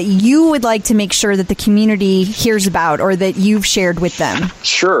stories that you would like to make sure that the community hears about, or that you've shared with them?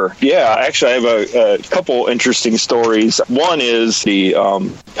 Sure. Yeah, actually I have a couple interesting stories. One is the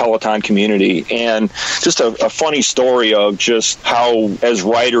Peloton community, and just a funny story of just how, as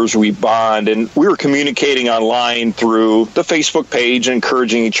writers, we bond. And we were communicating online through the Facebook page,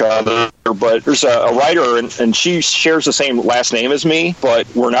 encouraging each other but there's a writer, and she shares the same last name as me, but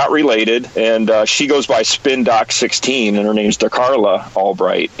we're not related. And she goes by SpinDoc16, and her name's Brian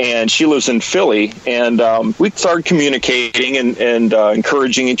Albright, and she lives in Philly. And we started communicating and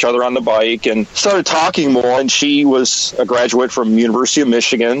encouraging each other on the bike, and started talking more. And she was a graduate from University of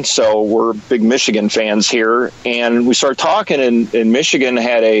Michigan, so we're big Michigan fans here. And we started talking, and Michigan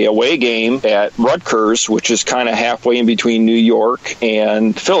had a away game at Rutgers, which is kind of halfway in between New York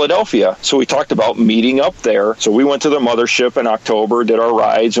and Philadelphia. So we talked about meeting up there. So we went to the mothership in October, did our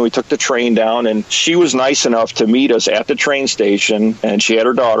rides, and we took the train down. And she was nice enough to meet us at the train station, and she had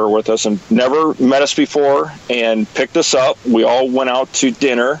her daughter with us and never met us before, and picked us up. We all went out to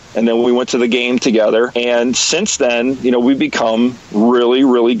dinner, and then we went to the game together. And since then, we've become really,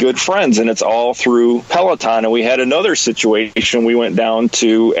 really good friends, and it's all through Peloton. And we had another situation. We went down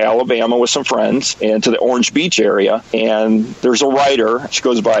to Alabama with some friends and to the Orange Beach area, and there's a writer. She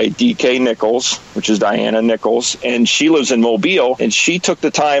goes by DK Nichols, which is Diana Nichols, and she lives in Mobile, and she took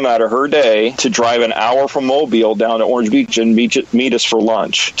the time out of her day to drive an hour from Mobile down to Orange Beach and meet us for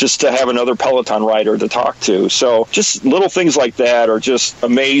lunch, just to have another Peloton rider to talk to. So just little things like that are just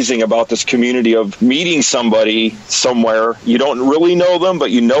amazing about this community of meeting somebody somewhere. You don't really know them,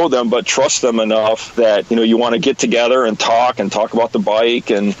 but you know them, but trust them enough that you want to get together and talk about the bike,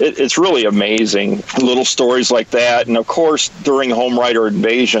 and it's really amazing. Little stories like that. And of course, during Home Rider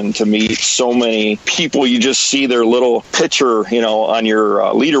Invasion, to meet so many people, you just see their little picture, on your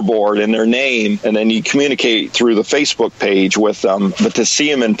leaderboard and their name, and then you communicate through the Facebook page with them. But to see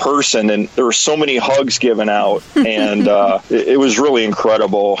them in person, and there were so many hugs given out, and it was really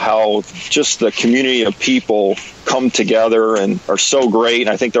incredible how just the community of people come together and are so great. And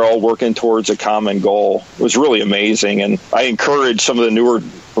I think they're all working towards a common goal. It was really amazing. And I encourage some of the newer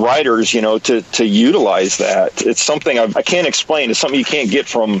riders, to utilize that. It's something I can't explain. It's something you can't get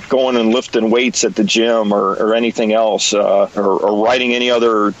from going and lifting weights at the gym or anything else, or riding any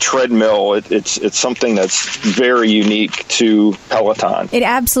other treadmill. It's something that's very unique to Peloton. It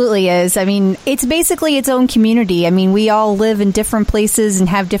absolutely is. I mean, it's basically its own community. I mean, we all live in different places and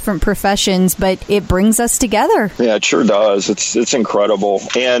have different professions, but it brings us together. Yeah, it sure does. It's incredible.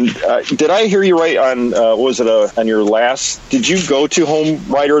 And did I hear you right on, on your last, did you go to Home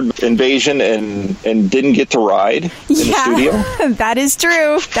Rider Invasion and didn't get to ride in the studio? That is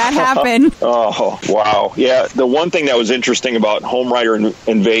true. That happened. Oh, wow. Yeah, the one thing that was interesting about Home Rider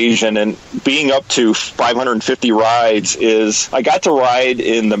Invasion and being up to 550 rides is I got to ride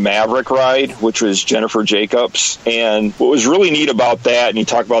in the Maverick ride, which was Jennifer Jacobs. And what was really neat about that, and you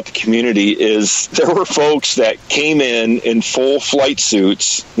talk about the community, is there were folks that came in full flight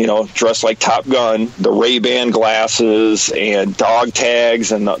suits, dressed like Top Gun, the Ray-Ban glasses and dog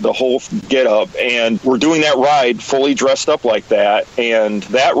tags and the whole get up, and we're doing that ride fully dressed up like that. And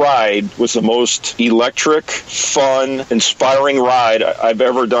that ride was the most electric, fun, inspiring ride I've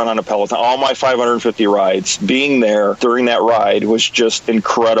ever done on a Peloton. All my 550 rides, being there during that ride was just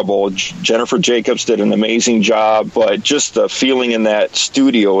incredible. Jennifer Jacobs did an amazing job, but just the feeling in that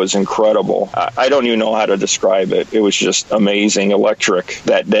studio is incredible. I don't even know how to describe it. It was just amazing, electric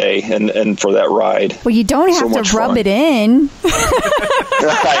that day and for that ride. Well, you don't have to rub it in.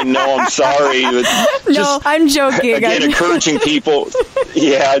 I know, I'm sorry. No, I'm joking. Again, encouraging people.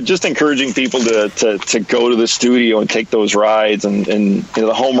 Yeah, just encouraging people to go to the studio and take those rides. And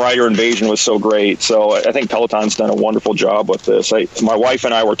the Home Rider Invasion was so great. So I think Peloton's done a wonderful job with this. My wife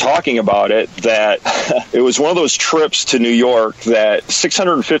and I were talking about it, that it was one of those trips to New York that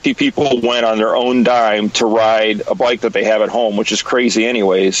 650 people went on their own dime to ride a bike that they have at home, which is crazy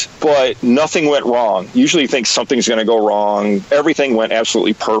anyways. But nothing went wrong. Usually you think something's going to go wrong. Everything went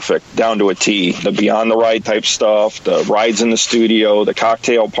absolutely perfect, down to a T. The Beyond the Ride type stuff, the rides in the studio, the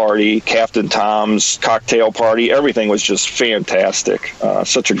cocktail party, Captain Tom's cocktail party, everything was just fantastic.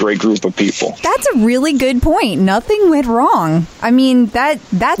 Such a great group of people. That's a really good point. Nothing went wrong. I mean, that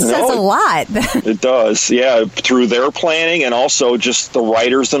says a lot. It does, yeah. Through their planning and also just the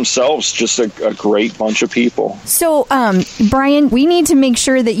riders themselves, just a great bunch of people. So, Brian, we need to make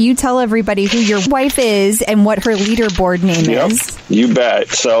sure that you tell everybody who your wife is and what her leaderboard name is. You bet.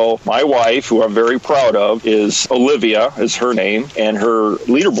 So my wife, who I'm very proud of, is Olivia, is her name, and her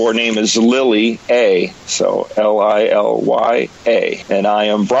leaderboard name is Lily A. So Lilya. And I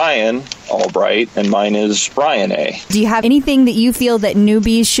am Brian, Albright, and mine is Brian A. Do you have anything that you feel that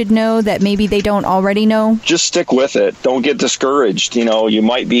newbies should know that maybe they don't already know? Just stick with it. Don't get discouraged. You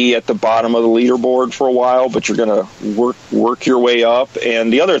might be at the bottom of the leaderboard for a while, but you're going to work your way up.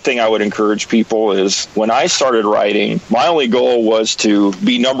 And the other thing I would encourage people is when I started writing, my only goal was to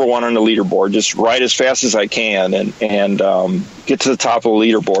be number one on the leaderboard, just write as fast as I can and get to the top of the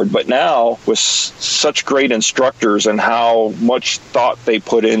leaderboard. But now with such great instructors and how much thought they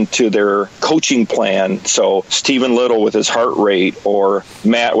put into their coaching plan, so Stephen Little with his heart rate, or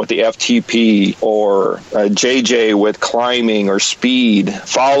Matt with the FTP, or JJ with climbing or speed,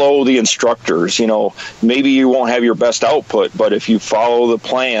 follow the instructors. Maybe you won't have your best output, but if you follow the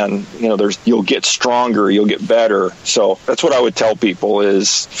plan, you'll get stronger, you'll get better. So that's what I would tell people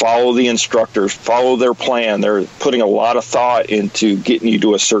is follow the instructors, follow their plan. They're putting a lot of thought into getting you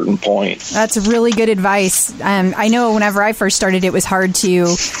to a certain point. That's really good advice. I know whenever I first started, it was hard to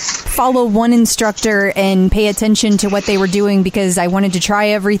follow one instructor and pay attention to what they were doing because I wanted to try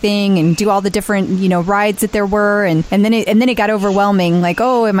everything and do all the different, rides that there were. And then it got overwhelming. Like,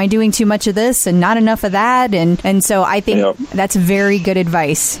 oh, am I doing too much of this and not enough of that? And so I think that's very good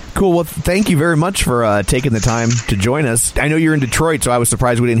advice. Cool. Well, thank you very much for taking the time to join us. I know you're in Detroit, so I was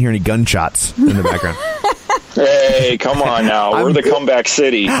surprised we didn't hear any gunshots in the background. Hey, come on now. We're the comeback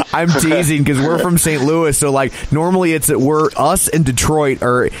city. I'm teasing because we're from St. Louis, so normally we're us and Detroit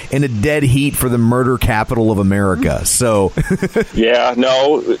are in a dead heat for the murder capital of America. So yeah,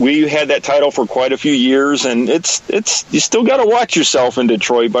 no, we had that title for quite a few years, and it's you still got to watch yourself in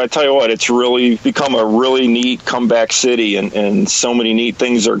Detroit. But I tell you what, it's really become a really neat comeback city, and so many neat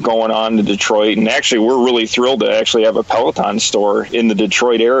things are going on in Detroit. And actually, we're really thrilled to actually have a Peloton store in the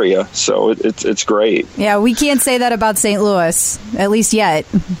Detroit area. So it's great. Yeah, we can't say that about St. Louis, at least yet.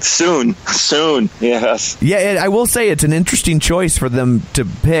 Soon, yes. Yeah, I will say it's an interesting choice for them to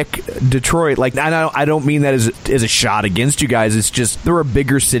pick Detroit. Like, I don't mean that as a shot against you guys. It's just there are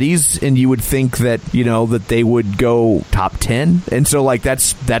bigger cities, and you would think that that they would go top 10, and so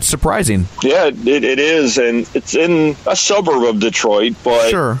that's surprising. Yeah, it is, and it's in a suburb of Detroit, but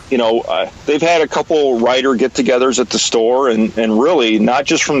sure. They've had a couple rider get-togethers at the store, and really not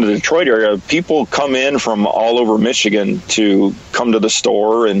just from the Detroit area. People come in from all over Michigan to come to the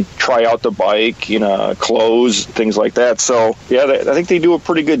store and try out the bike, clothes, things like that. So, yeah, I think they do a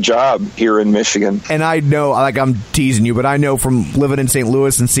pretty good job here in Michigan. And I know, I'm teasing you, but I know from living in St.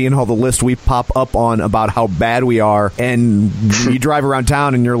 Louis and seeing all the lists we pop up on about how bad we are, and you drive around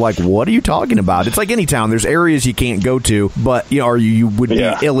town and you're like, what are you talking about? It's like any town. There's areas you can't go to, but or you would be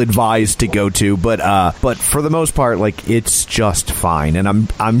ill-advised to go to, but for the most part, it's just fine. And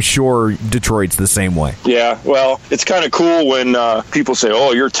I'm sure Detroit's the same way. Yeah, well, it's kind of cool when people say,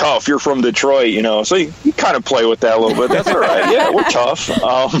 "Oh, you're tough. You're from Detroit," So you kind of play with that a little bit. That's all right. Yeah, we're tough.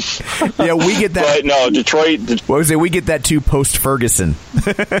 Yeah, we get that. But no, Detroit. We get that too post Ferguson.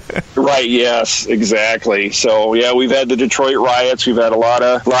 Right. Yes. Exactly. So yeah, we've had the Detroit riots. We've had a lot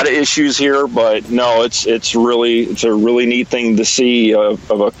of issues here, but no, it's a really neat thing to see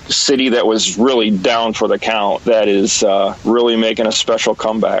of a city that was really down for the count that is really making a special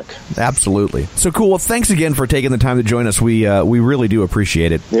comeback. Absolutely. So cool. Well, thanks again for taking the time to join us. We really do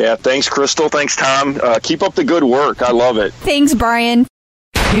appreciate it. Yeah. Thanks, Crystal. Thanks, Tom. Keep up the good work. I love it. Thanks, Brian.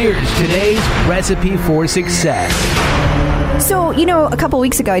 Here's today's recipe for success. So, a couple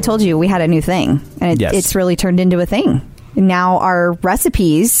weeks ago, I told you we had a new thing, and it's really turned into a thing. Now our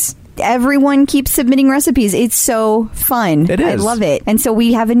recipes, everyone keeps submitting recipes. It's so fun. It is. I love it. And so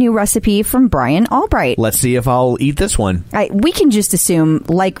we have a new recipe from Brian Albright. Let's see if I'll eat this one. We can just assume,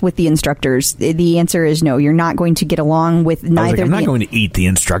 like with the instructors, the answer is no. You're not going to get along with neither. I'm not going to eat the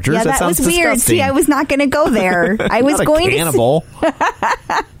instructors. Yeah, that was weird. Disgusting. See, I was not going to go there. I was going to. Cannibal.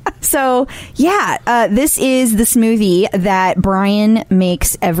 So, this is the smoothie that Brian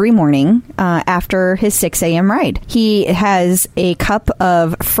makes every morning after his 6 a.m. ride. He has a cup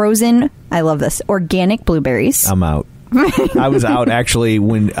of frozen, I love this, organic blueberries. I'm out. I was out actually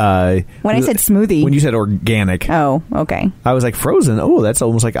when I said smoothie. When you said organic. Oh, okay. I was like, frozen? Oh, that's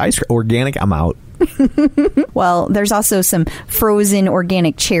almost like ice cream. Organic? I'm out. Well, there's also some frozen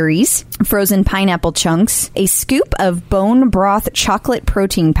organic cherries, frozen pineapple chunks, a scoop of bone broth chocolate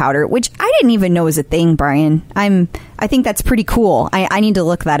protein powder, which I didn't even know was a thing, Brian. I think that's pretty cool. I need to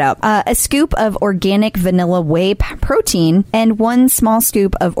look that up. A scoop of organic vanilla whey protein, and 1 small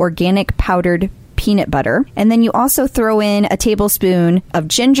scoop of organic powdered peanut butter. And then you also throw in a tablespoon of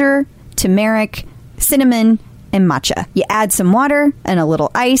ginger, turmeric, cinnamon, and matcha. You add some water and a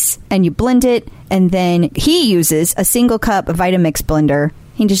little ice, and you blend it. And then he uses a single cup Vitamix blender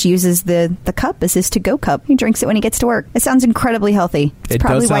He just uses the cup as his to-go cup. He drinks it when he gets to work. It sounds incredibly healthy. It's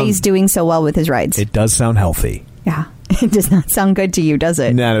probably why he's doing so well with his rides. It does sound healthy. Yeah. It does not sound good to you, does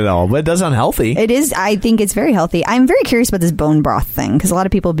it? Not at all. But it does sound healthy. It is. I think it's very healthy. I'm very curious about this bone broth thing because a lot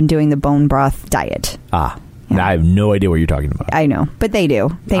of people have been doing the bone broth diet. Yeah. I have no idea what you're talking about. I know, but they do.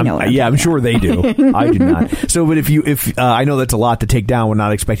 They know. I'm sure they do. I do not. So, but if I know that's a lot to take down, we're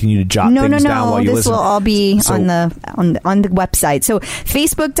not expecting you to jot things down while you listen. This will all be on the website. So,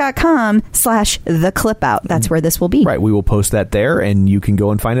 Facebook.com/theclipout. That's where this will be. Right. We will post that there, and you can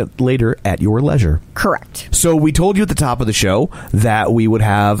go and find it later at your leisure. Correct. So, we told you at the top of the show that we would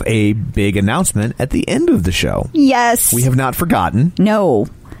have a big announcement at the end of the show. Yes. We have not forgotten. No.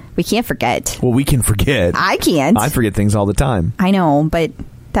 We can't forget. Well, we can forget. I can't. I forget things all the time. I know, but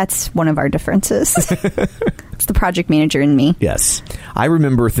that's one of our differences. It's the project manager in me. Yes. I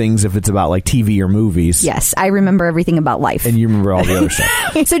remember things if it's about like TV or movies. Yes. I remember everything about life. And you remember all the other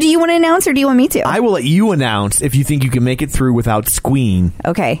stuff. So do you want to announce or do you want me to? I will let you announce if you think you can make it through without squeeing.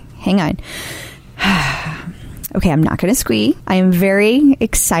 Okay. Hang on. Okay, I'm not going to squee. I am very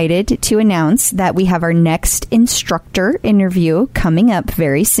excited to announce that we have our next instructor interview coming up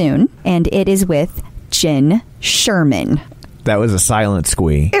very soon, and it is with Jen Sherman. That was a silent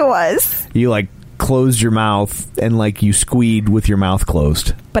squee. It was. You closed your mouth and you squeed with your mouth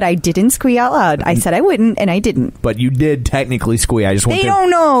closed. But I didn't squee out loud. I said I wouldn't, and I didn't. But you did technically squee. I just want They don't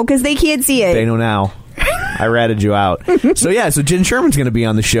know because they can't see it. They know now. I ratted you out. So Jen Sherman's going to be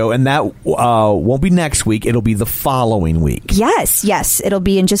on the show, and that won't be next week. It'll be the following week. Yes. It'll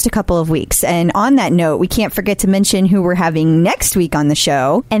be in just a couple of weeks. And on that note, we can't forget to mention who we're having next week on the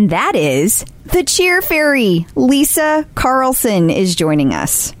show, and that is the Cheer Fairy. Lisa Carlson is joining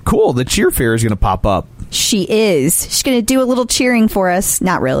us. Cool. The Cheer Fairy is going to pop up. She is. She's going to do a little cheering for us.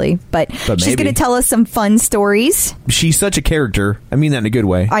 Not really, but she's going to tell us some fun stories. She's such a character. I mean that in a good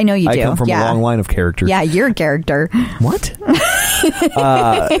way. I know you do. I come from a long line of characters. Yeah, you're a character. What?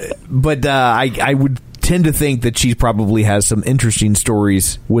 But I would tend to think that she probably has some interesting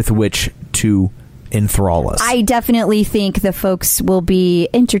stories with which to enthrall us. I definitely think the folks will be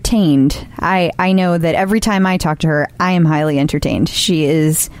entertained. I know that every time I talk to her, I am highly entertained. She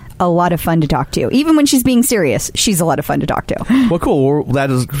is a lot of fun to talk to. Even when she's being serious, she's a lot of fun to talk to. Well, cool. Well, that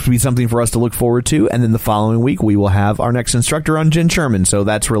is going to be something for us to look forward to. And then the following week, we will have our next instructor on Jen Sherman. So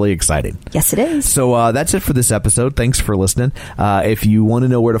that's really exciting. Yes, it is. So that's it for this episode. Thanks for listening. If you want to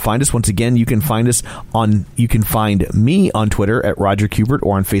know where to find us, once again, you can find me on Twitter at Roger Kubert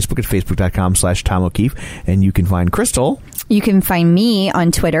or on Facebook at facebook.com/Tom O'Keefe. And you can find Crystal. You can find me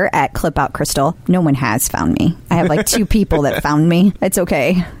on Twitter at ClipOutCrystal. No one has found me. I have 2 people that found me. It's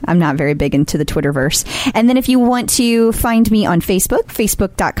okay. I'm not very big into the Twitterverse. And then if you want to find me on Facebook,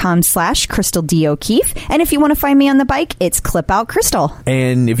 facebook.com/Crystal D. O'Keefe. And if you want to find me on the bike, it's ClipOutCrystal.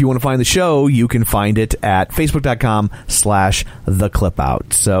 And if you want to find the show, you can find it at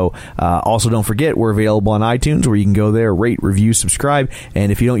facebook.com/TheClipOut. So also don't forget, we're available on iTunes where you can go there, rate, review, subscribe.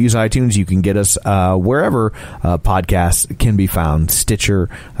 And if you don't use iTunes, you can get us wherever podcasts can be found. Stitcher,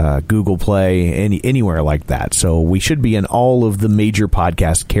 Google Play, anywhere like that. So we should be in all of the major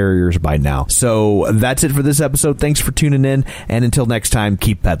podcast carriers by now. So that's it for this episode. Thanks for tuning in, and until next time,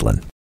 keep peddling.